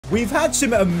We've had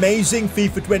some amazing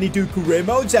FIFA 22 career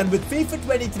modes, and with FIFA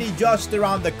 23 just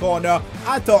around the corner,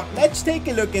 I thought let's take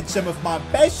a look at some of my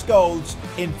best goals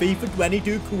in FIFA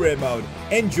 22 career mode.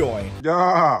 Enjoy.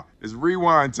 Yeah, it's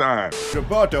rewind time.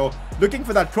 Roberto looking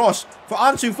for that cross for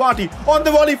Ansu Fati on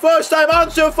the volley. First time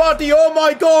Ansu Fati. Oh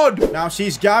my god. Now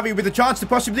sees Gavi with a chance to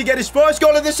possibly get his first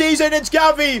goal of the season. It's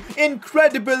Gavi.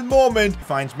 Incredible moment.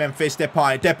 Finds Memphis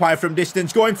Depay. Depay from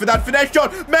distance going for that finesse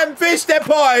shot. Memphis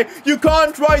Depay. You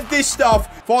can't write this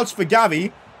stuff. Falls for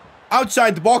Gavi.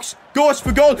 Outside the box. Goes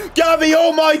for goal. Gavi.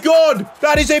 Oh my god.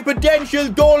 That is a potential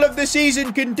goal of the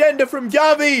season contender from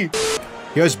Gavi.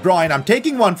 Here's Brian. I'm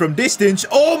taking one from distance.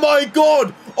 Oh my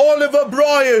god. Oliver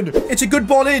Brian. It's a good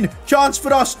ball in. Chance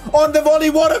for us. On the volley.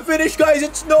 What a finish, guys.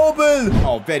 It's Noble.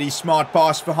 Oh, very smart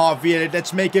pass for Harvey Elliott.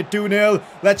 Let's make it 2-0.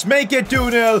 Let's make it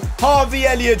 2-0. Harvey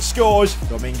Elliott scores.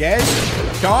 Dominguez.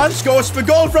 Chance. Goes for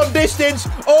goal from distance.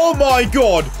 Oh my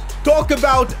god. Talk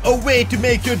about a way to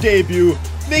make your debut.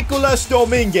 Nicolas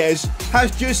Dominguez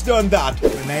has just done that.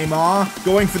 Neymar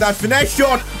going for that finesse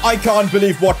shot. I can't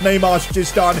believe what Neymar's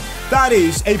just done. That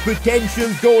is a potential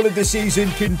goal of the season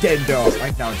contender.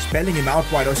 Right now it's Bellingham out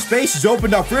wide. Oh, space is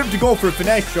opened up for him to go for a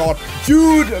finesse shot.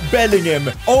 Jude Bellingham.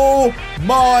 Oh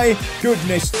my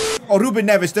goodness. Oh, Ruben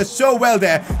Neves does so well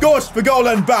there. Goes for goal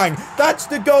and bang. That's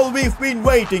the goal we've been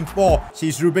waiting for.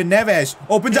 Sees Ruben Neves.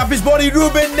 Opens up his body.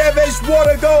 Ruben Neves.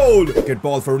 What a goal. Good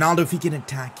ball for Ronaldo. If he can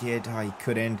attack it. Oh, he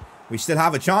couldn't. We still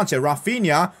have a chance here.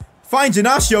 Rafinha finds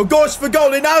Inacio. Goes for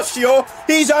goal. Inacio.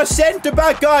 He's our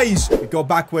centre-back, guys. We go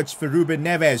backwards for Ruben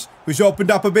Neves, who's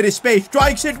opened up a bit of space.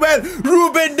 Strikes it well.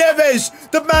 Ruben Neves,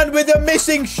 the man with the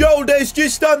missing shoulder, has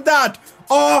just done that.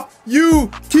 Are you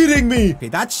kidding me? Okay,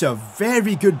 that's a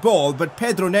very good ball, but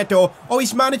Pedro Neto, oh,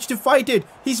 he's managed to fight it.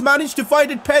 He's managed to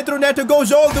fight it. Pedro Neto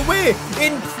goes all the way.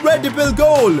 Incredible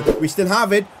goal. We still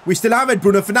have it. We still have it.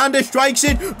 Bruno Fernandes strikes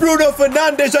it. Bruno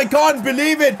Fernandes, I can't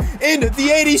believe it. In the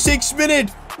 86th minute.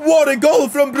 What a goal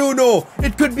from Bruno.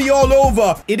 It could be all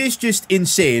over. It is just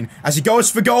insane. As he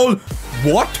goes for goal.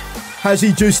 What has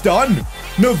he just done?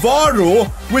 Navarro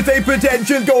with a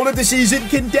potential goal of the season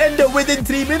contender within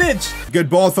 3 minutes. Good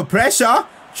ball for Pressa.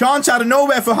 Chance out of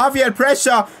nowhere for Javier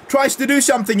Pressa. Tries to do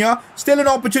something here. Still an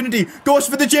opportunity. Goes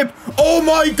for the chip. Oh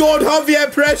my god,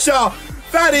 Javier Pressa.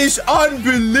 That is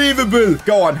unbelievable.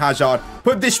 Go on, Hazard.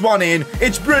 Put this one in.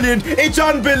 It's brilliant. It's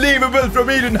unbelievable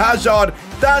from Eden Hazard.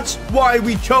 That's why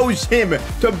we chose him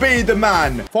to be the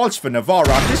man. False for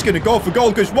Navarro. I'm just going to go for goal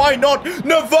because why not?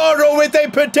 Navarro with a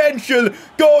potential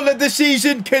goal of the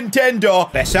season contender.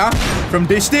 Pressa from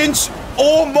distance.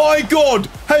 Oh my god.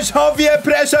 Has Javier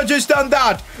Pressa just done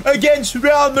that against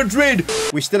Real Madrid?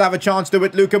 We still have a chance to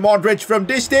with Luka Modric from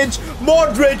distance.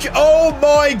 Modric. Oh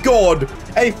my god.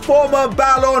 A former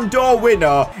Ballon d'Or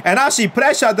winner. And I see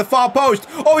Pressa at the far post.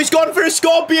 Oh, he's gone for a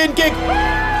scorpion kick.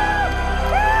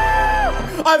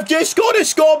 I've just got a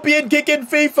scorpion kick in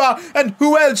FIFA, and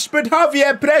who else but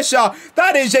Javier Pressa?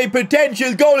 That is a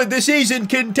potential goal of the season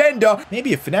contender.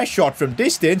 Maybe a finesse shot from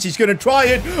distance. He's going to try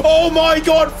it. Oh my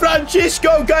god,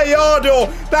 Francisco Gallardo.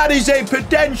 That is a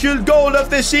potential goal of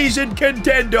the season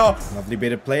contender. Lovely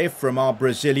bit of play from our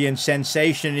Brazilian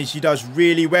sensation as he does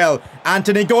really well.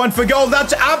 Anthony going for goal.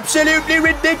 That's absolutely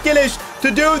ridiculous to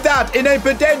do that in a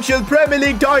potential Premier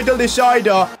League title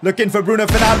decider. Looking for Bruno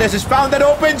Fernandes. Has found that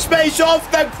open space off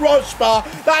the crossbar.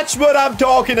 That's what I'm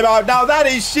talking about. Now that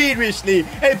is seriously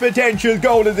a potential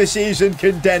goal of the season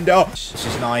contender. This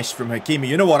is nice from Hakimi.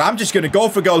 You know what? I'm just going to go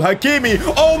for goal. Hakimi.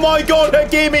 Oh my god,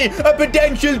 Hakimi. A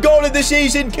potential goal of the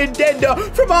season contender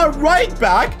from our right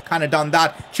back. Kind of done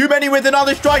that. Too many with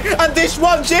another strike. And this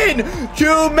one's in.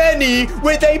 Too many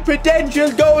with a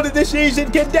potential goal of the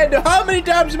season contender. How many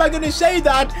times am I going to say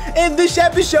that in this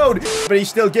episode? But he's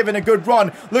still giving a good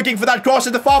run. Looking for that cross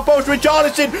at the far post.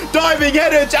 Richarlison diving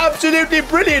header. It's absolutely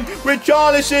brilliant.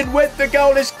 Richarlison with the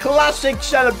goal. His classic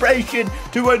celebration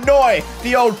to annoy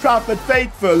the Old Trafford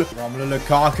faithful. Romelu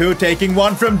Lukaku taking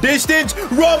one from distance.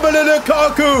 Romelu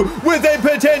Lukaku with a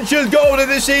potential goal of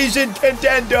the season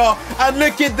contender. And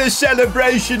look at the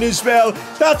celebration as well.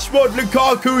 That's what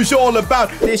Lukaku's all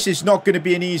about. This is not going to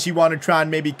be an easy one to try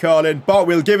and maybe curl in, but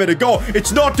we'll give it a go.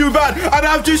 It's not too bad. And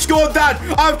I've just scored that.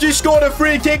 I've just scored a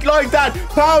free kick like that.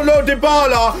 Paulo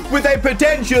Dybala with a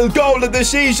potential goal of the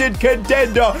season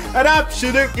contender. An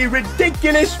absolutely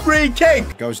ridiculous free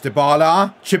kick. Goes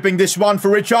Dybala. Chipping this one for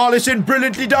Richarlison.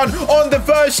 Brilliantly done on the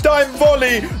first time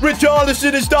volley.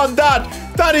 Richarlison has done that.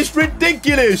 That is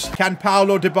ridiculous. Can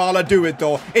Paulo Dybala do it,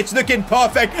 though? It's looking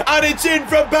perfect, and it's in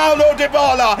from Paulo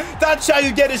Dybala. That's how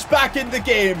you get us back in the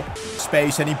game.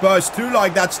 Space, and he bursts through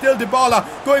like that. Still Dybala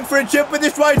going for a chip with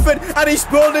his right foot, and he's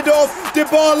pulled it off.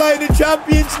 Dybala in the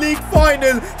Champions League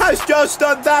final has just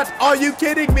done that. Are you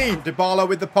kidding me? Dybala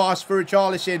with the pass for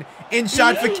Richarlison.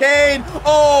 Inside for Kane.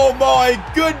 Oh my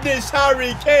goodness,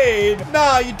 Harry Kane.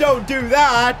 Nah, you don't do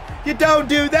that. You don't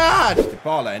do that.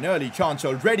 Dybala, an early chance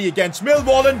already against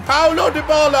Millwall, and Paulo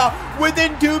Dybala,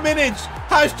 within 2 minutes,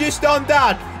 has just done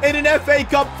that in an FA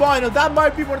Cup final. That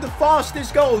might be one of the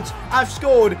fastest goals I've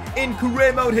scored in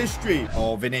career mode history.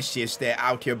 Oh, Vinicius, they're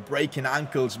out here breaking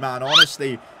ankles, man,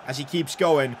 honestly, as he keeps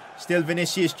going. Still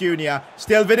Vinicius Jr.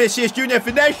 Still Vinicius Jr.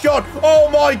 Finesse shot. Oh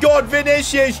my God,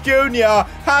 Vinicius Jr.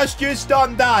 has just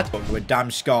done that. With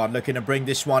Damsgaard looking to bring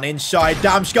this one inside.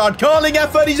 Damsgaard curling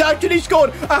effort. He's actually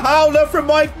scored a howler from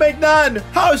Mike McNann.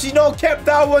 How has he not kept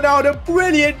that one out? A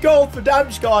brilliant goal for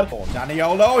Damsgaard. Oh,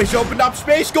 Zaniolo. He's opened up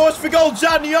space. Scores for goal.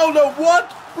 Zaniolo.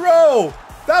 What? Bro.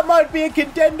 That might be a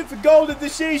contender for goal of the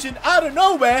season. Out of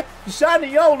nowhere,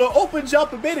 Zaniolo opens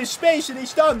up a bit of space, and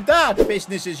he's done that.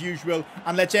 Business as usual.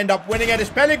 And let's end up winning it as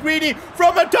Pellegrini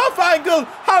from a tough angle.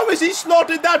 How has he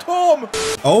slotted that home?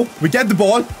 Oh, we get the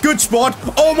ball. Good spot.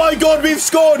 Oh my God, we've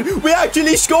scored. We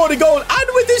actually scored a goal. And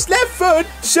with his left foot,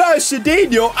 Sir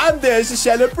Cedinho. And there's a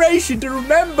celebration to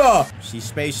remember. See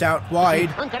space out wide.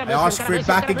 I asked for it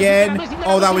back again.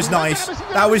 Oh, that was nice.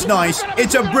 That was nice.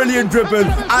 It's a brilliant dribble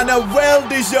and a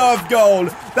well-deserved goal.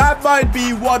 That might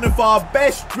be one of our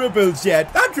best dribbles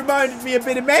yet. That reminded me a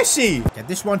bit of Messi. Get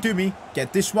this one to me.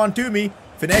 Get this one to me.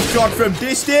 Finesse shot from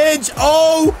distance.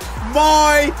 Oh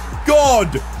my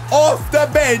God. Off the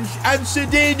bench, and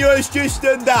Cedinho has just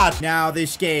done that. Now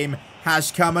this game has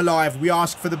come alive. We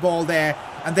ask for the ball there,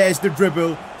 and there's the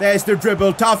dribble. There's the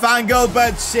dribble. Tough angle,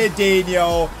 but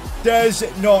Cedinho does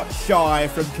not shy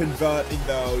from converting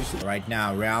those. Right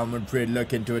now, Real Madrid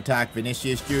looking to attack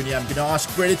Vinicius Jr. I'm going to ask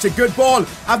for it. It's a good ball.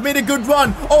 I've made a good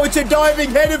run. Oh, it's a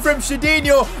diving header from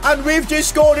Cedinho, and we've just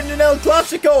scored in an El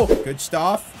Clasico. Good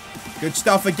stuff. Good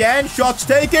stuff again. Shots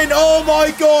taken. Oh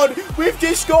my God. We've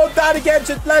just scored that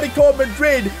against Atletico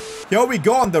Madrid. Here we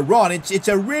go on the run. It's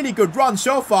a really good run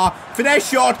so far. Finesse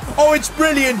shot. Oh, it's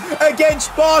brilliant.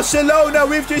 Against Barcelona.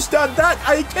 We've just done that.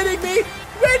 Are you kidding me?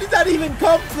 Where did that even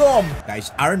come from?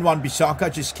 Guys, Aaron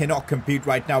Wan-Bissaka just cannot compete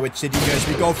right now with Cedinho as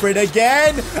we go for it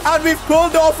again. And we've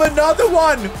pulled off another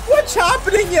one. What's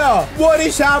happening here? What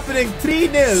is happening?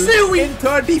 3-0 in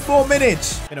 34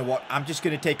 minutes. You know what? I'm just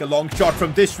going to take a long shot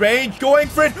from this range. Going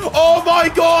for it. Oh my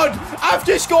God. I've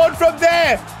just scored from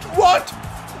there. What?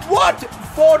 What?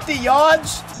 40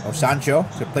 yards? Oh, Sancho.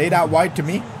 So play that wide to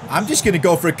me. I'm just going to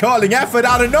go for a curling effort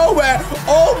out of nowhere.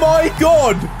 Oh my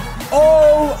God.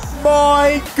 Oh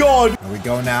my God. Here we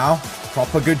go now.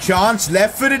 Proper good chance.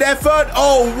 Left-footed effort.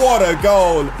 Oh, what a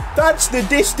goal. That's the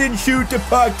distance shooter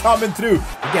perk coming through.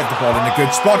 We get the ball in a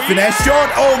good spot. Finesse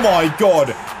shot. Oh my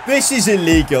God. This is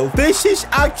illegal. This is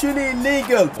actually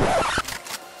illegal.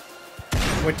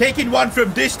 We're taking one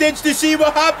from distance to see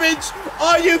what happens.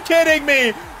 Are you kidding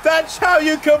me? That's how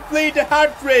you complete a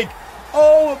hat-trick.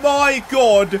 Oh my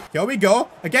God. Here we go.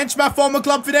 Against my former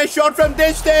club, finesse shot from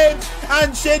distance.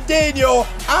 And Cedinho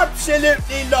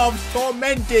absolutely loves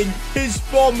tormenting his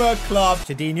former club.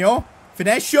 Cedinho,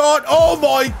 finesse shot. Oh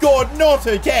my God. Not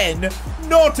again.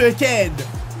 Not again.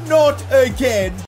 Not again.